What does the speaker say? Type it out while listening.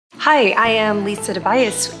Hi, I am Lisa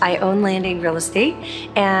DiBiase. I own Landing Real Estate,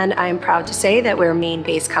 and I'm proud to say that we're a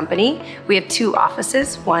Maine-based company. We have 2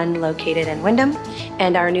 offices, one located in Windham,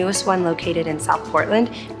 and our newest one located in South Portland.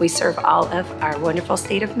 We serve all of our wonderful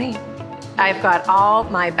state of Maine. I've got all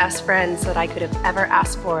my best friends that I could have ever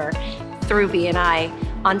asked for through BNI.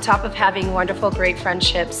 On top of having wonderful, great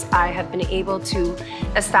friendships, I have been able to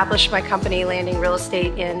establish my company, Landing Real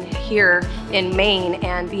Estate, here in Maine,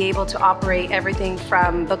 and be able to operate everything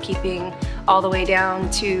from bookkeeping all the way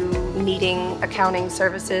down to needing accounting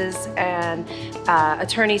services and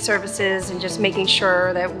attorney services, and just making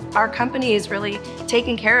sure that our company is really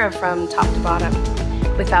taken care of from top to bottom.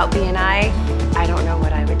 Without BNI, I don't know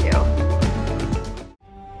what I would do.